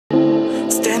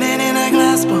Standing in a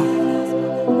glass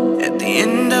bowl at the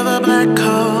end of a black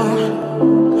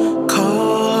hole,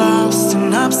 cold, lost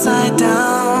and upside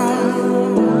down.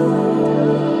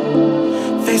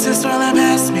 Faces swirling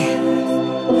past me,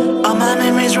 all my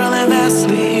memories rolling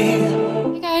vastly.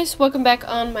 Hey guys, welcome back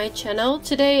on my channel.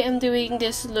 Today I'm doing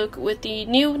this look with the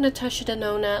new NATASHA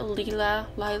DENONA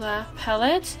Lila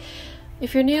palette.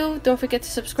 If you're new, don't forget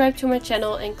to subscribe to my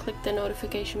channel and click the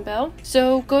notification bell.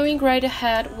 So going right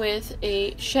ahead with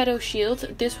a shadow shield,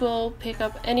 this will pick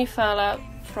up any fallout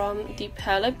from the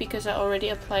palette because I already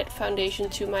applied foundation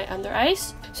to my under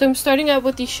eyes. So I'm starting out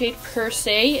with the shade Per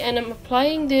Se and I'm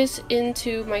applying this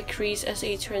into my crease as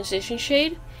a transition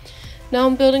shade. Now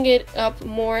I'm building it up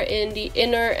more in the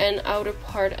inner and outer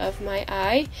part of my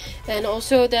eye and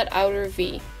also that outer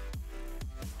V.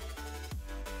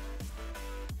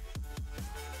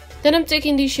 Then I'm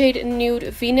taking the shade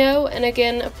Nude Vino and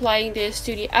again applying this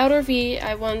to the outer V.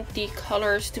 I want the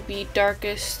colors to be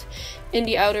darkest in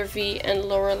the outer V and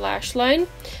lower lash line,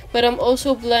 but I'm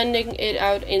also blending it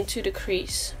out into the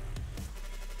crease.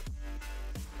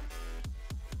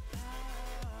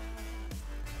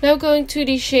 Now going to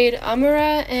the shade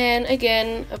Ombre and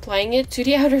again applying it to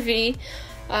the outer V,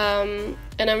 and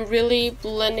I'm really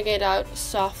blending it out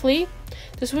softly.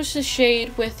 This was the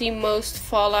shade with the most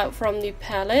fallout from the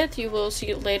palette, you will see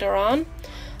it later on.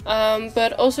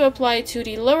 But also apply to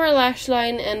the lower lash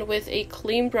line and with a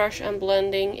clean brush I'm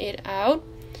blending it out.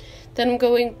 Then I'm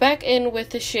going back in with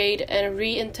the shade and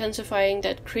re-intensifying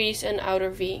that crease and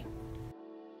outer V.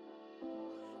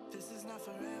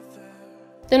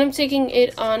 Then I'm taking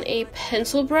it on a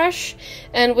pencil brush,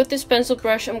 and with this pencil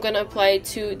brush I'm going to apply it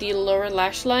to the lower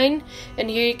lash line, and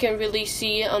here you can really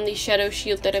see on the shadow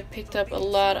shield that I picked up a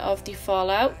lot of the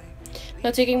fallout.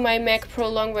 Now taking my MAC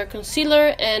Pro Longwear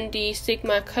Concealer and the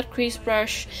Sigma Cut Crease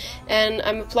brush, and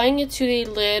I'm applying it to the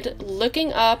lid,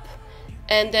 looking up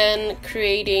and then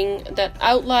creating that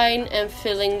outline and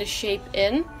filling the shape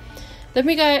in. Let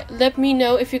me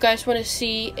know if you guys want to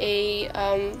see a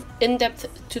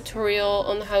in-depth tutorial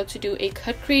on how to do a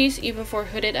cut crease even for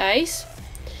hooded eyes.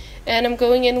 And I'm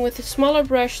going in with a smaller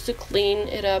brush to clean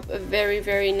it up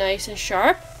very nice and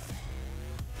sharp.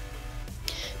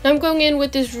 Now I'm going in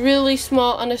with this really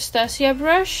small Anastasia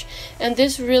brush, and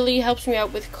this really helps me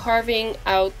out with carving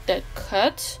out that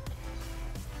cut.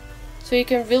 So you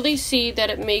can really see that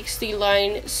it makes the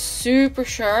line super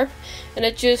sharp, and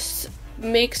it just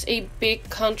makes a big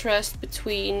contrast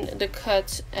between the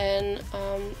cut and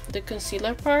the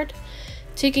concealer part.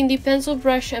 Taking the pencil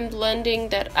brush and blending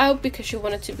that out because you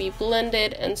want it to be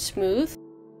blended and smooth.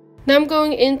 Now I'm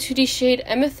going into the shade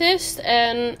Amethyst,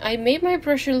 and I made my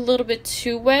brush a little bit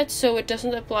too wet so it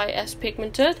doesn't apply as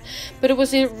pigmented, but it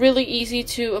was really easy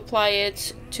to apply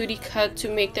it to the cut to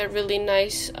make that really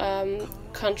nice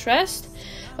contrast.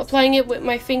 Applying it with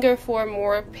my finger for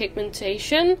more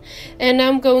pigmentation. And now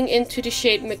I'm going into the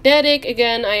shade Magnetic.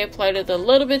 Again, I applied it a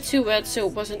little bit too wet so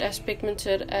it wasn't as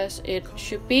pigmented as it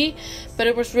should be, but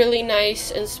it was really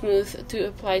nice and smooth to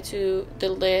apply to the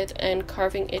lid and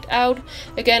carving it out.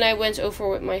 Again, I went over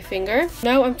with my finger.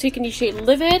 Now I'm taking the shade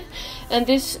Livid, and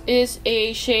this is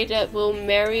a shade that will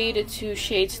marry the two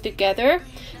shades together.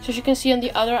 So as you can see on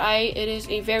the other eye, it is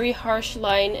a very harsh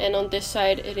line, and on this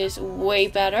side it is way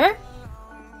better.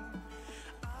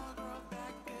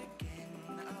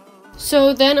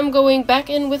 So then I'm going back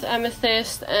in with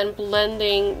Amethyst and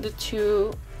blending the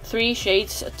three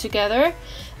shades together,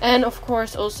 and of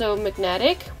course also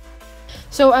Magnetic.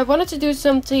 So I wanted to do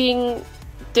something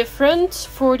different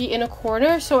for the inner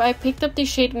corner, so I picked up the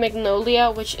shade Magnolia,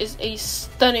 which is a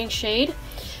stunning shade,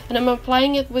 and I'm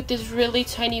applying it with this really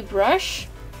tiny brush.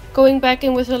 Going back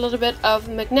in with a little bit of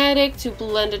Magnetic to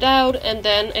blend it out, and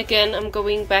then again I'm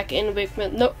going back in with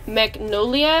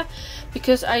Magnolia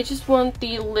because I just want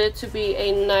the lid to be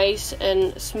a nice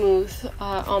and smooth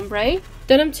ombre.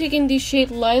 Then I'm taking the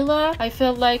shade Lila. I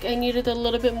felt like I needed a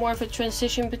little bit more of a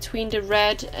transition between the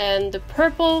red and the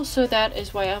purple, so that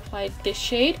is why I applied this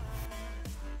shade.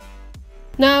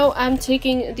 Now I'm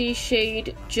taking the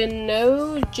shade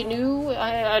Genu,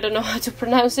 I don't know how to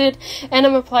pronounce it, and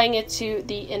I'm applying it to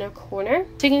the inner corner.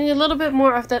 Taking a little bit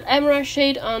more of that emerald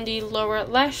shade on the lower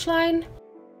lash line.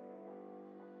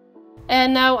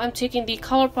 And now I'm taking the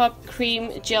Colourpop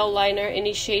Cream Gel Liner in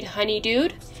the shade Honeydew.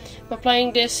 I'm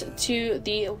applying this to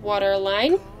the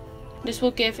waterline. This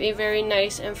will give a very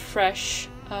nice and fresh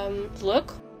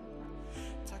look.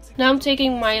 Now I'm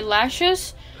taking my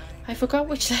lashes. I forgot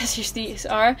which lashes these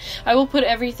are. I will put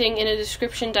everything in the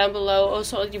description down below,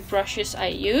 also all the brushes I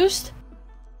used.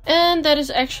 And that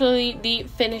is actually the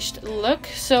finished look.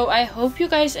 So I hope you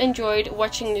guys enjoyed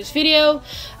watching this video.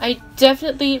 I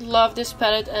definitely love this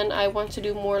palette and I want to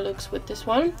do more looks with this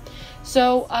one.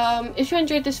 So if you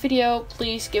enjoyed this video,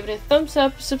 please give it a thumbs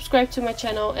up, subscribe to my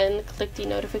channel and click the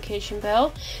notification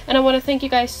bell. And I want to thank you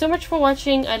guys so much for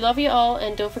watching. I love you all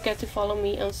and don't forget to follow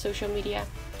me on social media.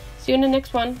 See you in the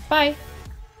next one. Bye!